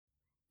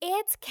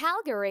It's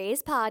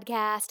Calgary's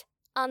podcast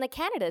on the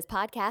Canada's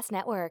Podcast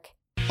Network.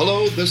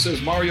 Hello, this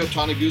is Mario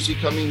Toneguzzi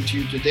coming to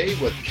you today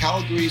with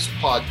Calgary's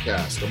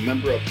Podcast, a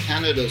member of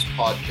Canada's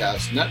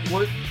Podcast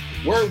Network,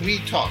 where we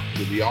talk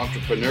to the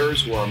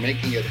entrepreneurs who are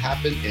making it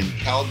happen in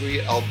Calgary,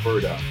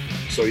 Alberta,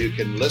 so you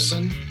can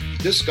listen,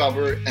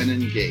 discover, and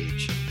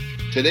engage.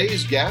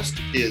 Today's guest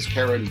is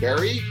Karen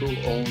Berry, who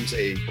owns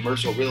a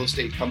commercial real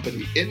estate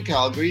company in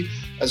Calgary,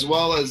 as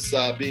well as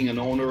being an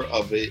owner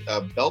of a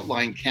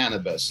Beltline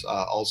Cannabis,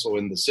 also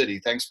in the city.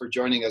 Thanks for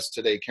joining us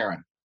today,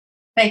 Karen.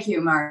 Thank you,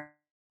 Mark.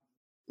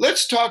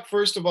 Let's talk,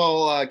 first of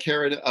all,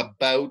 Karen,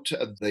 about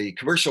the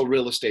commercial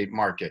real estate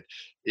market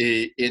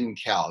in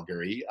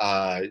Calgary.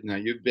 Now,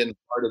 you've been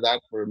part of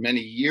that for many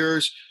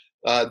years.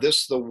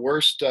 This the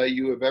worst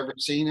you have ever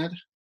seen it?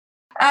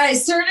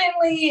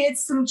 Certainly,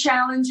 it's some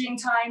challenging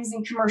times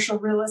in commercial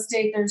real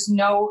estate. There's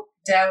no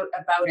doubt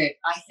about it.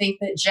 I think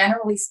that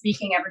generally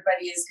speaking,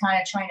 everybody is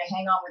kind of trying to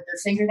hang on with their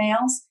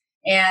fingernails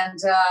and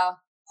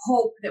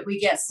hope that we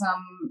get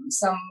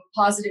some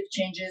positive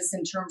changes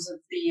in terms of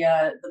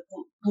the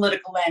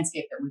political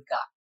landscape that we've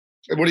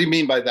got. What do you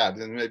mean by that?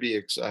 And maybe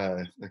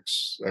explore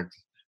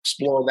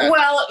that.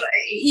 Well,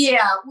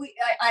 yeah,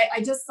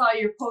 I just saw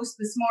your post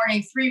this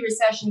morning, 3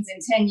 recessions in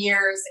 10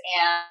 years,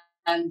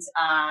 and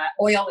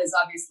oil is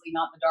obviously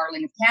not the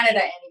darling of Canada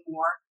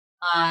anymore.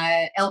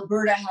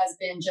 Alberta has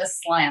been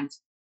just slammed.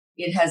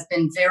 It has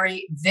been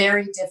very,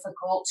 very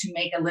difficult to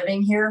make a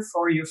living here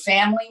for your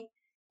family.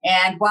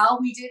 And while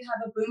we did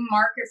have a boom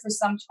market for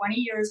some 20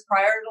 years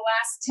prior to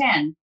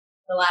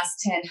the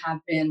last 10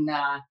 have been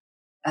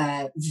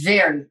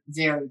very,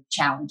 very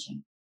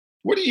challenging.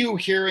 What are you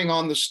hearing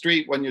on the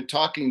street when you're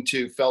talking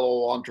to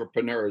fellow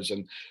entrepreneurs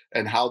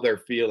and how they're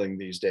feeling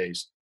these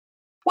days?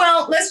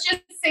 Well, let's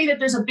just say that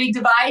there's a big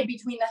divide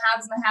between the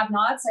haves and the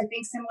have-nots. I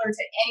think similar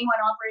to anyone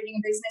operating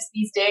a business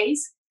these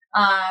days.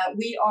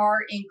 We are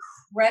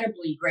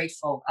incredibly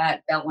grateful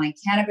at Beltline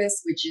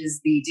Cannabis, which is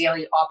the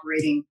daily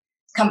operating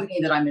company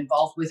that I'm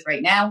involved with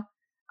right now.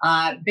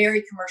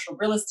 Berry Commercial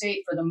Real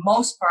Estate, for the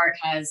most part,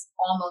 has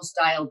almost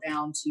dialed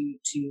down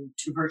to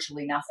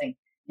virtually nothing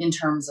in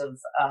terms of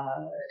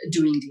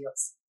doing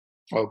deals.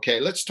 Okay,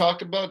 let's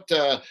talk about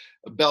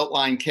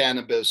Beltline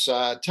Cannabis.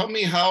 Tell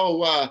me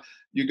how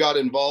you got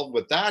involved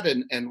with that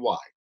and why.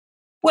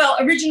 Well,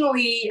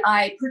 originally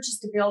I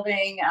purchased a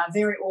building, a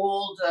very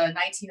old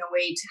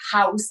 1908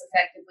 house,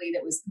 effectively,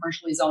 that was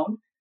commercially zoned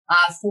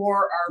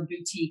for our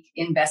boutique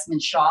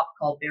investment shop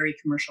called Berry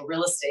Commercial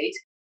Real Estate.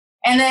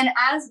 And then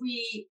as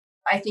we,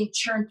 I think,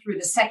 churned through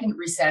the second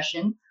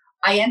recession,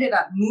 I ended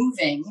up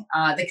moving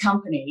the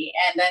company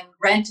and then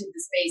rented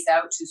the space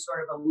out to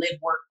sort of a live,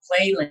 work,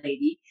 play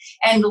lady.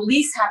 And the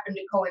lease happened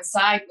to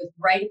coincide with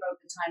right about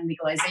the time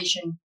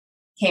legalization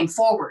came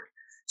forward.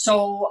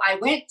 So I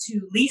went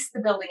to lease the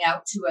building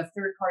out to a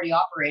third-party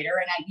operator.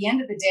 And at the end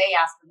of the day,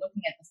 after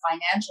looking at the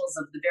financials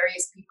of the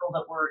various people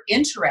that were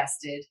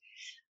interested,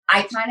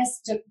 I kind of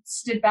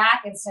stood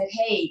back and said,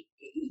 hey,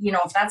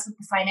 if that's what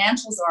the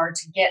financials are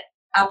to get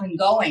up and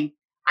going,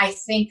 I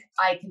think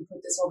I can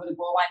put this over the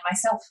goal line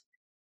myself.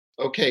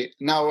 Okay,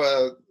 now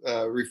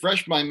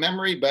refresh my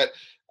memory, but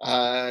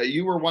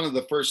you were one of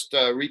the first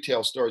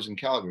retail stores in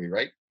Calgary,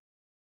 right?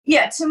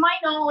 Yeah, to my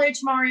knowledge,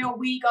 Mario,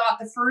 we got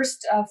the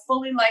first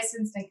fully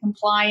licensed and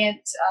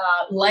compliant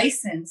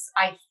license,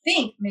 I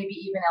think maybe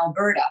even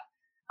Alberta.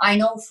 I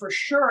know for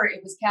sure it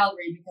was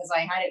Calgary because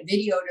I had it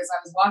videoed as I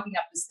was walking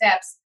up the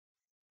steps.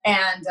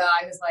 And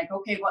I was like,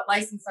 okay, what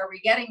license are we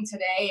getting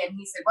today? And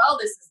he said, well,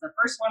 this is the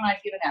first one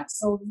I've given out.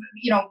 So,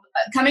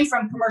 coming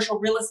from commercial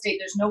real estate,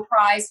 there's no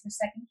prize for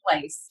second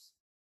place.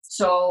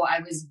 So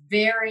I was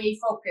very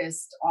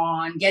focused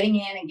on getting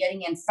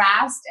in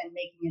fast and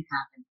making it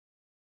happen.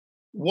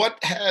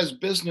 What has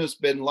business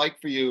been like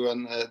for you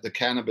on the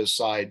cannabis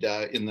side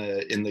in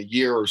the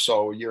year or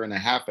so, year and a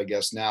half, I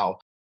guess now,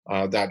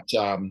 that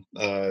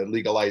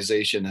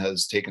legalization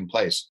has taken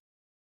place?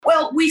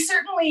 Well, we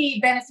certainly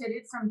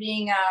benefited from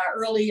being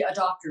early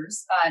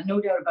adopters, no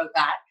doubt about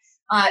that.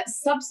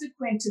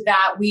 Subsequent to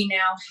that, we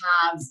now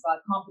have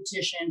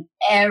competition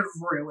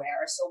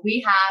everywhere. So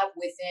we have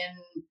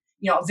within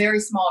a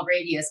very small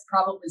radius,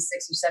 probably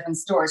 6 or 7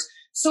 stores.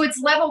 So it's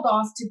leveled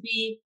off to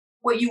be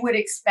what you would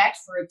expect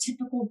for a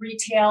typical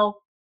retail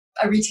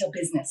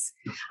business.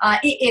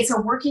 It's a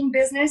working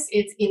business.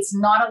 It's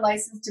not a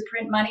license to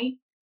print money.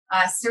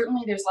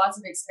 Certainly, there's lots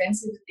of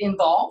expenses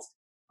involved.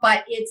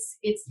 But it's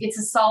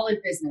a solid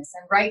business,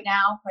 and right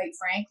now, quite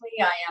frankly,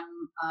 I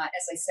am,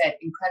 as I said,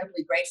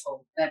 incredibly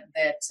grateful that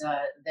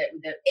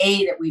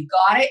A, that we've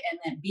got it, and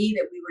that B,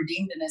 that we were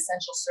deemed an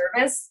essential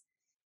service.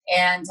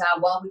 And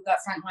while we've got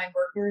frontline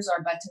workers,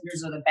 our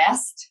bartenders are the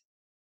best,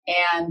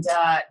 and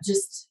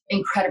just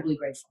incredibly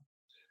grateful.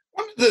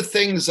 One of the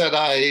things that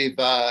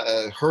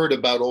I've heard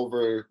about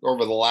over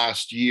the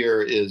last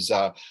year is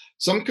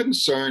some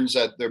concerns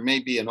that there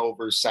may be an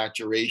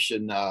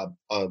oversaturation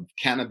of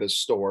cannabis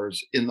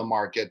stores in the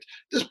market,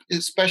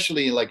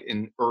 especially like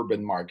in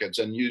urban markets.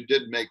 And you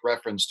did make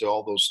reference to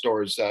all those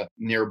stores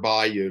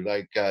nearby you.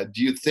 Like,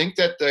 do you think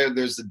that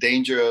there's the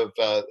danger of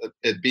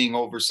it being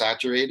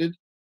oversaturated?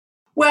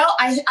 Well,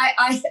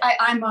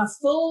 I'm a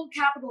full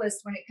capitalist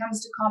when it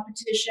comes to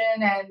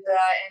competition and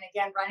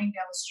again running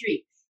down the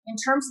street. In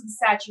terms of the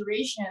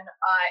saturation,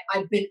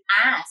 I've been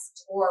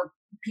asked, or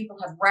people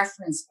have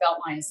referenced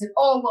Beltline and said,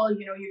 "Oh, well,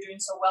 you're doing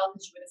so well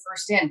because you were the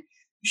first in."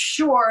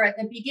 Sure, at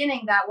the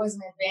beginning that was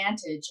an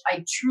advantage.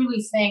 I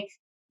truly think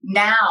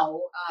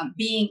now,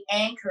 being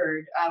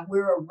anchored,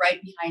 we're right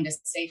behind a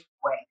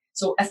Safeway.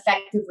 So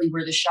effectively,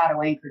 we're the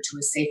shadow anchor to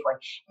a Safeway,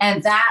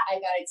 and that I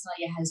got to tell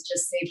you has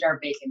just saved our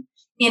bacon.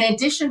 In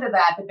addition to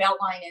that, the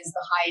Beltline is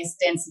the highest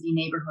density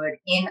neighborhood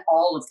in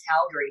all of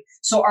Calgary.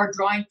 So our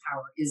drawing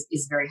power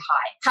is very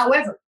high.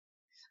 However,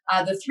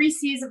 the three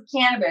C's of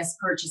cannabis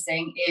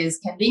purchasing is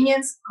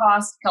convenience,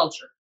 cost,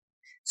 culture.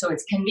 So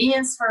it's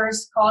convenience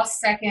first, cost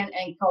second,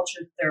 and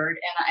culture third.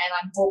 And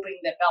I'm hoping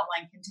that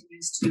Beltline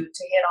continues to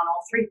hit on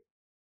all three.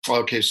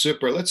 Okay,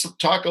 super. Let's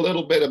talk a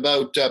little bit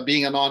about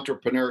being an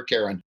entrepreneur,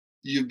 Karen.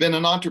 You've been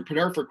an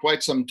entrepreneur for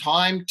quite some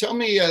time. Tell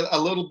me a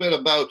little bit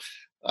about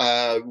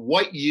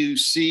what you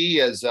see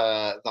as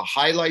the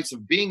highlights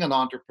of being an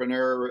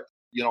entrepreneur,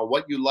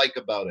 what you like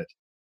about it.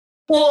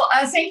 Well,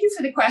 thank you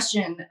for the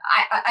question.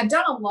 I've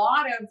done a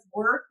lot of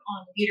work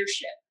on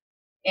leadership,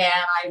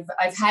 and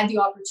I've had the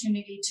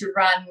opportunity to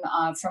run,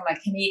 from a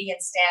Canadian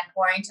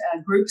standpoint,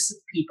 groups of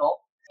people.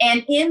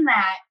 And in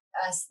that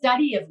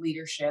study of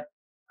leadership,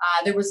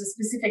 there was a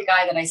specific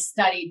guy that I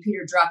studied,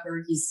 Peter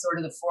Drucker. He's sort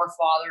of the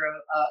forefather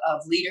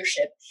of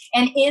leadership.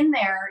 And in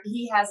there,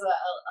 he has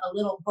a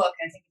little book.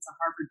 I think it's a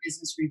Harvard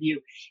Business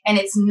Review, and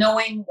it's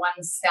Knowing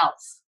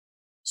Oneself.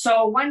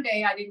 So one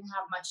day I didn't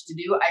have much to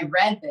do. I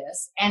read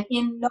this, and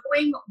in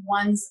knowing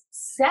one's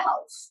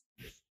self,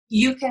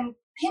 you can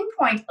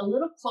pinpoint a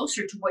little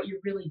closer to what you're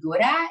really good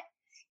at.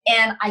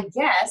 And I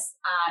guess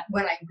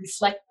when I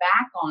reflect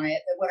back on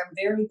it, that what I'm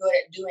very good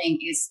at doing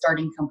is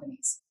starting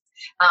companies.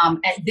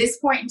 At this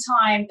point in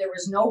time, there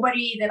was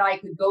nobody that I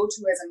could go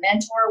to as a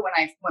mentor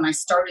when I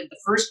started the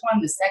first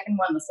one, the second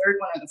one, the third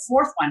one, or the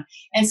fourth one.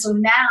 And so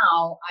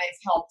now I've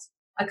helped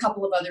a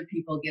couple of other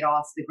people get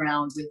off the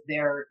ground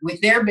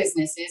with their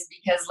businesses,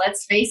 because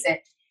let's face it,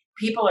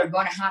 people are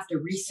going to have to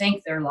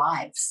rethink their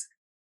lives.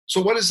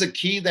 So, what is the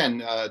key then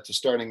to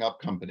starting up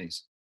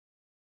companies?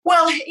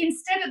 Well,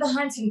 instead of the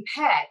hunt and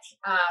peck,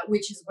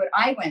 which is what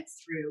I went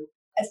through,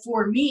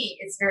 for me,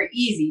 it's very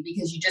easy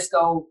because you just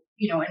go,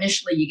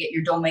 initially you get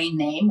your domain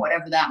name,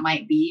 whatever that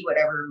might be,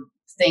 whatever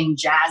thing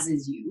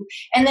jazzes you.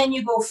 And then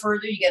you go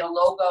further, you get a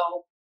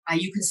logo.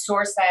 You can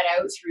source that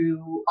out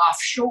through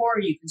offshore.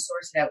 You can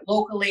source it out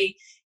locally.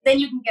 Then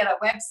you can get a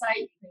website.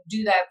 You can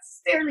do that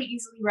fairly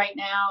easily right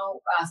now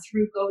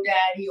through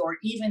GoDaddy, or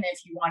even if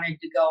you wanted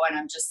to go, and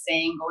I'm just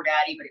saying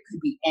GoDaddy, but it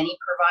could be any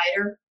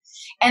provider.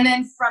 And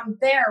then from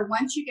there,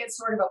 once you get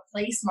sort of a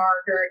place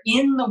marker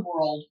in the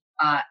world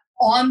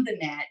on the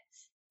net,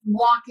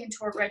 walk into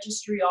a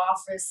registry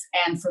office,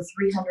 and for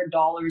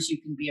 $300,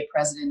 you can be a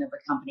president of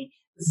a company.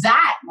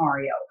 That,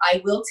 Mario,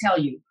 I will tell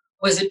you,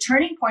 was a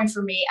turning point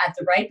for me at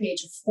the ripe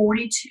age of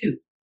 42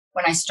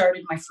 when I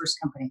started my first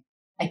company.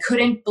 I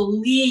couldn't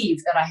believe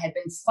that I had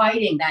been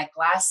fighting that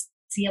glass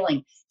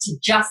ceiling to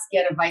just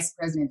get a vice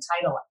president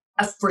title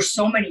for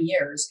so many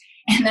years.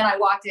 And then I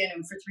walked in,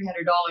 and for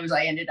 $300,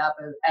 I ended up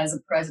as a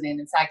president.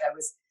 In fact,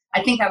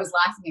 I think I was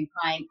laughing and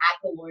crying at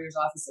the lawyer's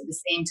office at the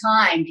same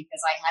time,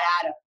 because I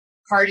had a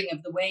parting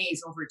of the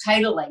ways over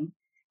titling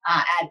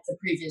at the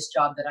previous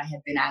job that I had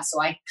been at.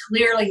 So I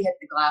clearly hit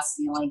the glass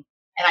ceiling,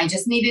 and I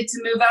just needed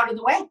to move out of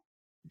the way.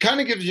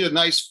 Kind of gives you a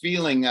nice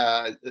feeling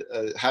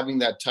having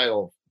that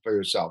title for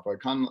yourself.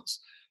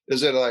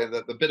 Is it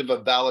a bit of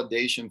a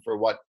validation for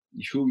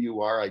who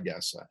you are, I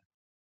guess?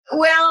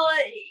 Well,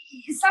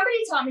 somebody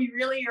taught me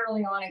really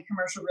early on in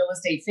commercial real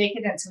estate, fake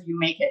it until you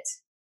make it.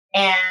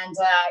 And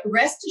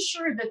rest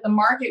assured that the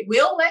market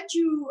will let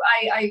you,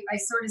 I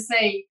sort of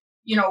say,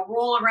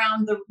 roll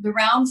around the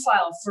round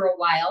file for a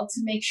while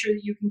to make sure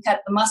that you can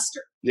cut the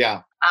mustard.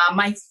 Yeah.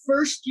 My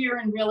first year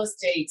in real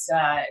estate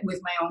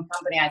with my own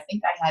company, I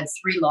think I had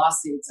 3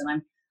 lawsuits.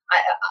 And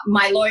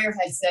my lawyer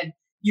had said,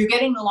 "You're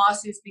getting the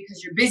lawsuits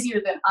because you're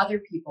busier than other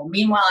people."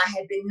 Meanwhile, I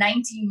had been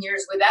 19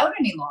 years without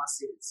any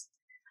lawsuits.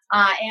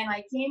 And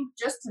I came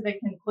just to the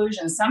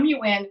conclusion, some you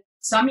win,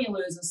 some you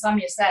lose, and some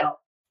you settle.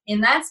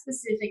 In that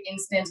specific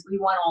instance, we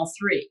won all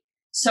 3.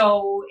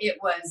 So it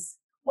was,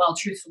 well,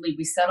 truthfully,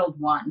 we settled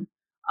one.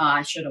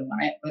 I should have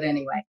won it, but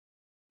anyway.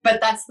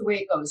 But that's the way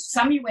it goes.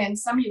 Some you win,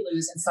 some you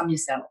lose, and some you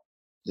settle.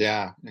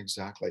 Yeah,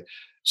 exactly.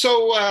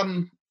 So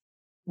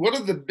what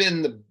have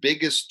been the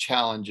biggest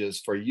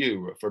challenges for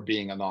you for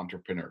being an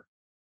entrepreneur?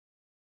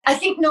 I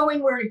think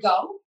knowing where to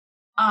go.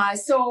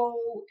 So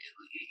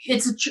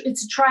it's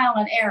a trial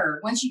and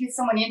error. Once you get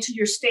someone into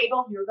your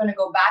stable, you're going to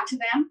go back to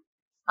them.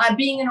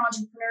 Being an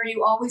entrepreneur,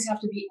 you always have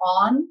to be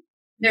on.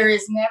 There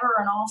is never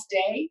an off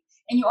day,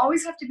 and you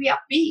always have to be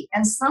upbeat.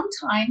 And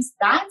sometimes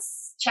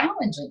that's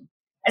challenging,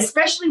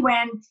 especially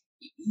when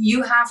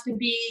you have to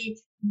be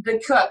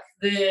the cook,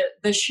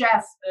 the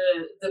chef,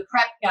 the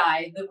prep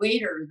guy, the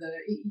waiter,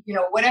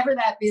 whatever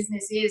that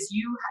business is.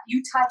 You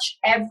touch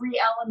every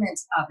element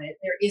of it.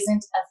 There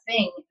isn't a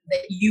thing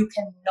that you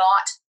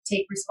cannot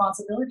take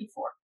responsibility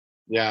for.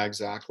 Yeah,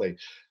 exactly.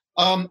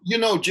 You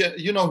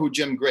know who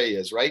Jim Gray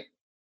is, right?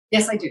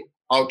 Yes, I do.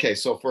 Okay,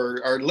 so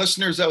for our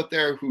listeners out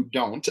there who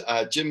don't,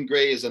 Jim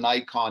Gray is an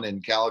icon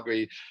in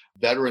Calgary,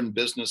 veteran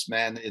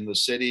businessman in the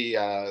city,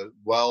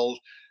 well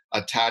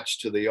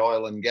attached to the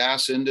oil and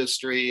gas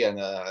industry, and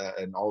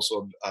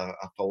also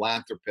a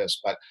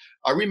philanthropist. But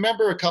I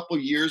remember a couple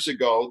of years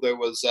ago, there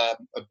was a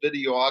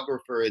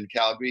videographer in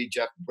Calgary,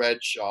 Jeff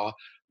Bradshaw,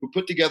 who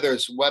put together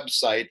this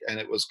website, and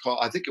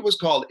I think it was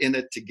called In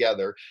It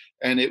Together,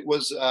 and it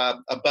was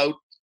about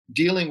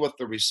dealing with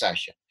the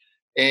recession.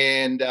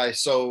 And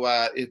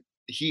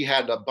he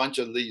had a bunch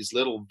of these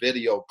little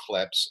video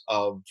clips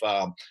of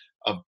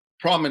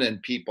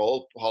prominent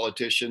people,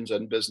 politicians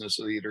and business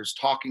leaders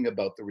talking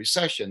about the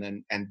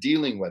recession and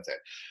dealing with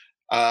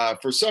it.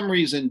 For some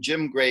reason,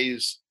 Jim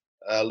Gray's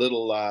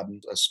little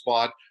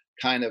spot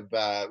kind of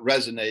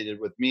resonated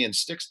with me and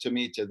sticks to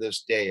me to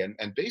this day.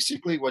 And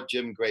basically what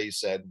Jim Gray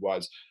said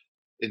was,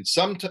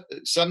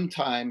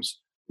 sometimes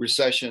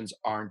recessions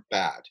aren't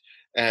bad.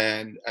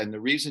 And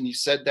the reason he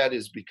said that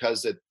is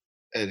because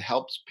it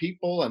helps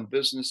people and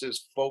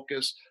businesses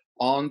focus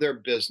on their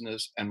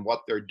business and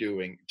what they're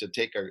doing, to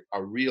take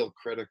a real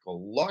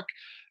critical look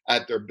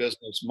at their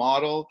business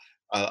model,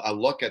 a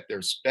look at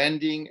their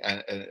spending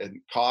and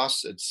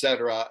costs,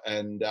 etc.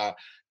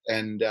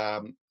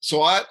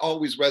 So that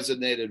always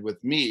resonated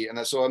with me.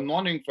 And so I'm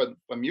wondering,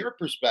 from your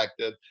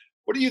perspective,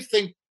 what do you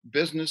think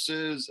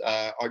businesses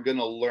are going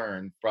to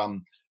learn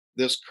from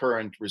this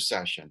current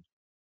recession?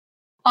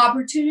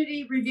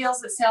 Opportunity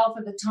reveals itself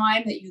at the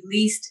time that you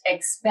least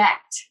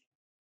expect.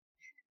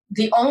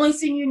 The only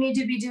thing you need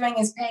to be doing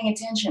is paying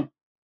attention.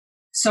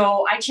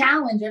 So I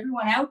challenge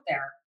everyone out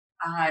there.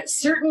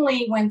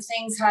 Certainly when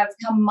things have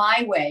come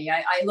my way,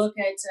 I look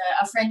at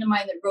a friend of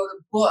mine that wrote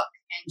a book,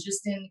 and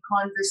just in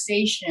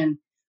conversation,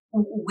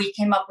 we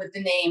came up with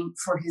the name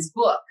for his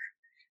book.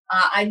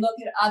 I look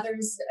at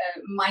others,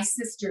 my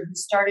sister, who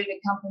started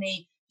a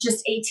company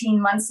just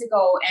 18 months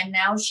ago, and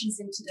now she's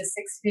into the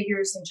six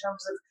figures in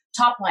terms of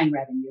top line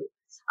revenue,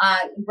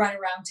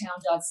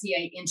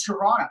 runaroundtown.ca in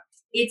Toronto.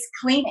 It's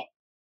cleaning.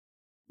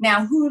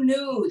 Now, who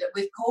knew that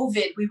with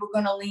COVID, we were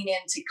going to lean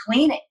into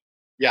cleaning?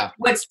 Yeah.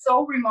 What's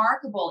so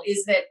remarkable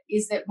is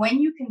that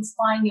when you can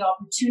find the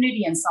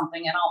opportunity in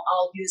something, and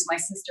I'll use my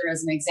sister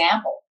as an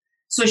example.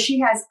 So she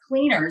has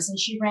cleaners, and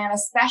she ran a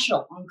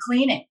special on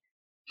cleaning.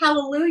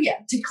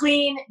 Hallelujah, to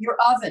clean your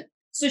oven.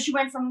 So she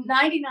went from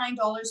 $99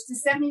 to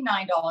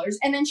 $79,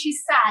 and then she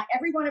sat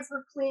every one of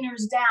her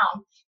cleaners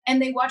down,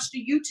 and they watched a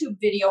YouTube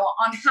video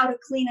on how to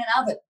clean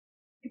an oven.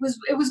 It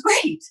was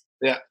great.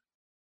 Yeah.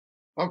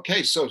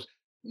 Okay, so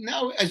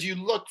now as you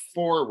look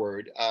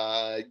forward,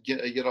 where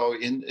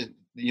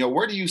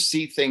do you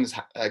see things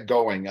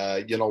going?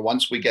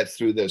 Once we get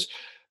through this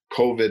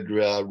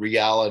COVID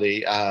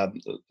reality,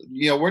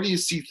 where do you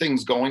see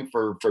things going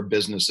for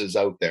businesses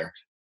out there?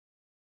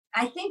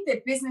 I think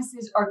that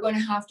businesses are going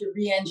to have to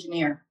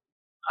re-engineer.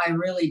 I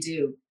really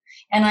do.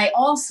 And I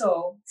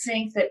also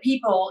think that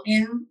people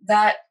in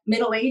that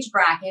middle age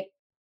bracket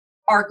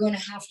are going to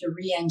have to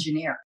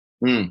re-engineer.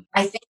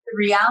 I think the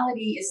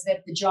reality is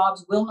that the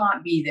jobs will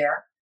not be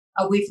there.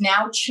 We've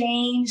now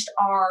changed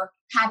our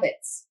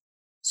habits.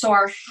 So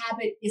our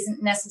habit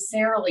isn't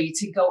necessarily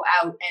to go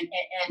out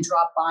and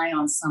drop by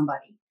on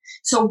somebody.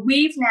 So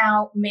we've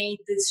now made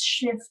this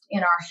shift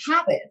in our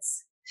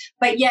habits,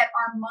 but yet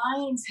our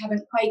minds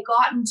haven't quite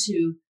gotten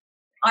to,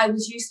 I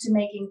was used to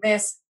making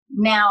this.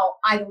 Now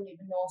I don't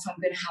even know if I'm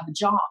going to have a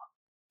job.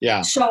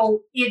 Yeah.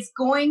 So it's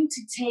going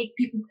to take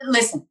people,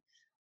 listen,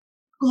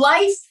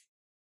 life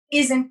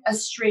isn't a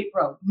straight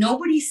road.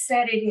 Nobody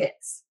said it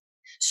is.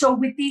 So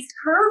with these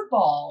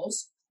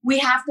curveballs, we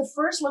have to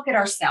first look at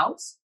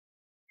ourselves.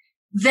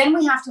 Then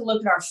we have to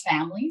look at our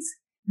families.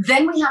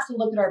 Then we have to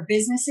look at our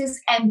businesses.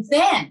 And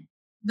then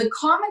the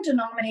common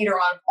denominator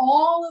on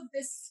all of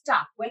this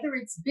stuff, whether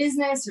it's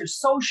business or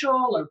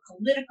social or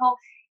political,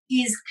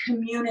 is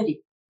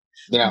community.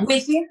 Yeah.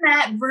 Within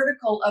that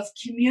vertical of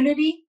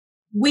community,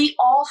 we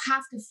all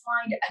have to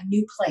find a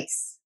new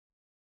place.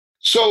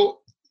 So,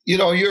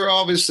 you're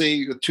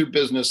obviously two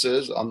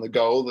businesses on the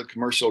go, the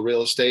commercial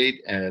real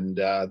estate and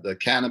the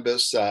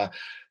cannabis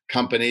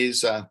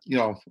companies,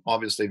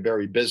 obviously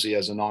very busy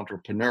as an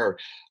entrepreneur.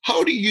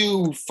 How do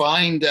you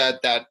find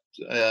that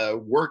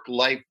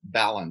work-life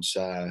balance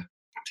to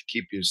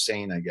keep you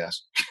sane, I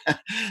guess?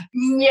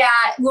 Yeah.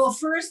 Well,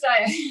 first,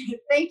 I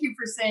thank you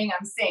for saying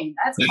I'm sane.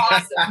 That's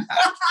awesome.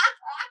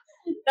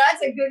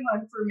 That's a good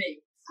one for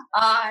me,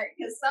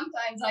 because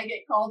sometimes I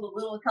get called a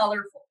little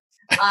colorful.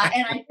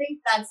 And I think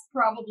that's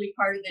probably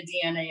part of the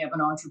DNA of an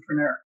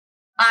entrepreneur.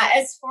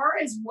 As far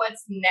as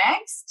what's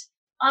next,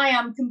 I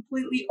am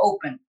completely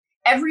open.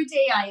 Every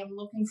day I am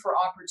looking for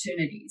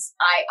opportunities.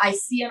 I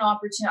see an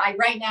opportunity.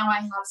 Right now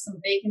I have some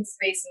vacant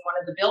space in one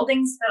of the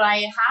buildings that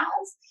I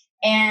have.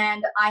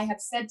 And I have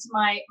said to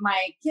my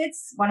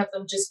kids, one of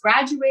them just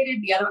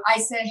graduated, the other, I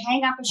said,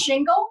 hang up a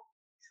shingle.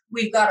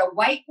 We've got a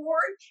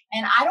whiteboard,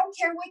 and I don't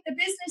care what the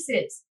business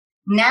is.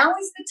 Now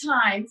is the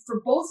time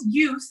for both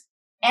youth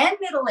and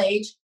middle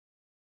age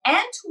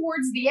and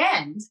towards the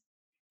end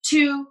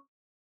to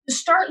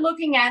start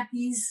looking at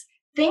these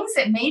things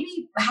that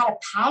maybe had a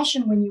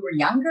passion when you were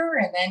younger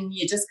and then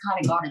you just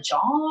kind of got a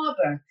job.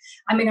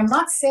 I'm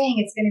not saying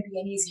it's going to be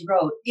an easy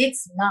road.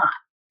 It's not.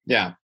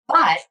 Yeah.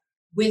 But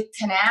with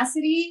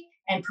tenacity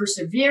and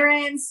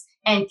perseverance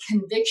and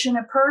conviction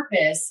of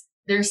purpose,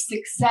 there's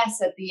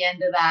success at the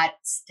end of that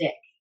stick.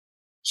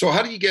 So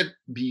how do you get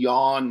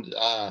beyond,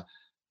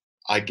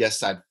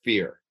 that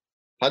fear?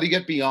 How do you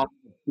get beyond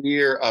the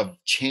fear of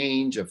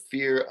change, of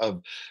fear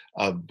of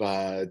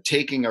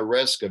taking a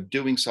risk, of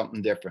doing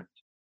something different?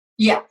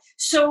 Yeah.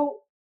 So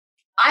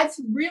I've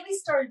really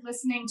started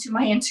listening to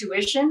my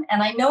intuition.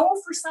 And I know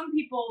for some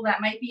people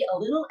that might be a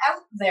little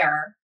out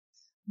there.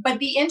 But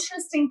the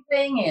interesting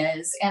thing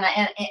is, and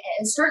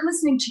start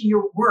listening to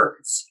your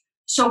words.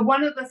 So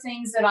one of the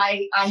things that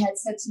I had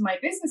said to my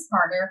business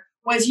partner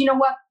was, you know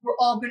what, we're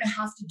all going to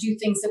have to do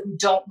things that we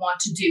don't want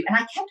to do. And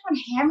I kept on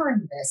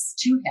hammering this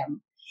to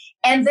him.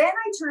 And then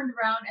I turned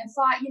around and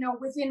thought,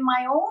 within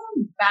my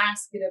own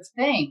basket of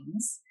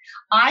things,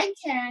 I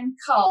can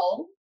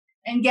cull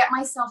and get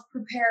myself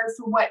prepared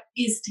for what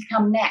is to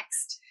come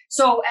next.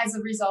 So as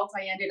a result,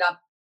 I ended up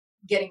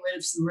getting rid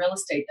of some real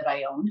estate that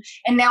I owned.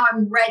 And now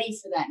I'm ready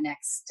for that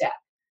next step.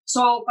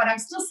 So, but I'm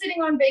still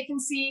sitting on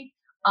vacancy.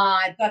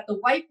 I've got the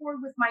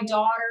whiteboard with my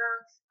daughter,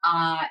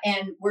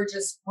 and we're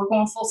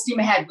going full steam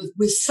ahead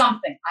with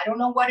something. I don't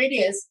know what it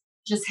is.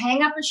 Just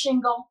hang up a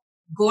shingle,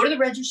 go to the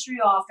registry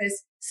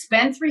office,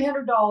 spend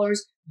 $300,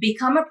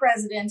 become a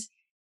president,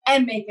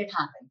 and make it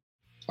happen.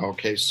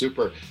 Okay,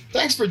 super.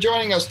 Thanks for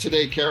joining us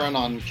today, Karen,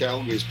 on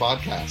Calgary's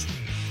podcast.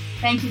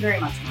 Thank you very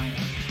much, Mario.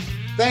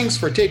 Thanks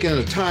for taking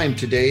the time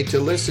today to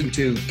listen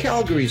to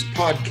Calgary's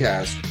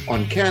podcast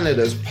on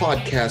Canada's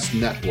Podcast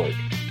Network.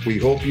 We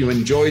hope you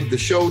enjoyed the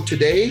show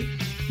today.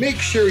 Make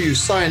sure you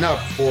sign up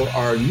for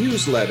our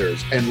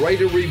newsletters and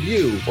write a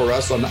review for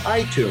us on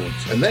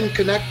iTunes, and then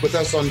connect with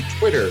us on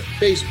Twitter,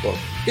 Facebook,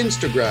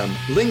 Instagram,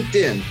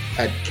 LinkedIn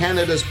at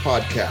Canada's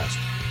Podcast.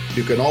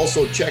 You can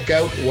also check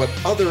out what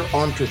other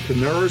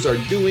entrepreneurs are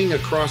doing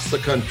across the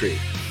country.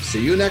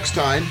 See you next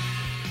time.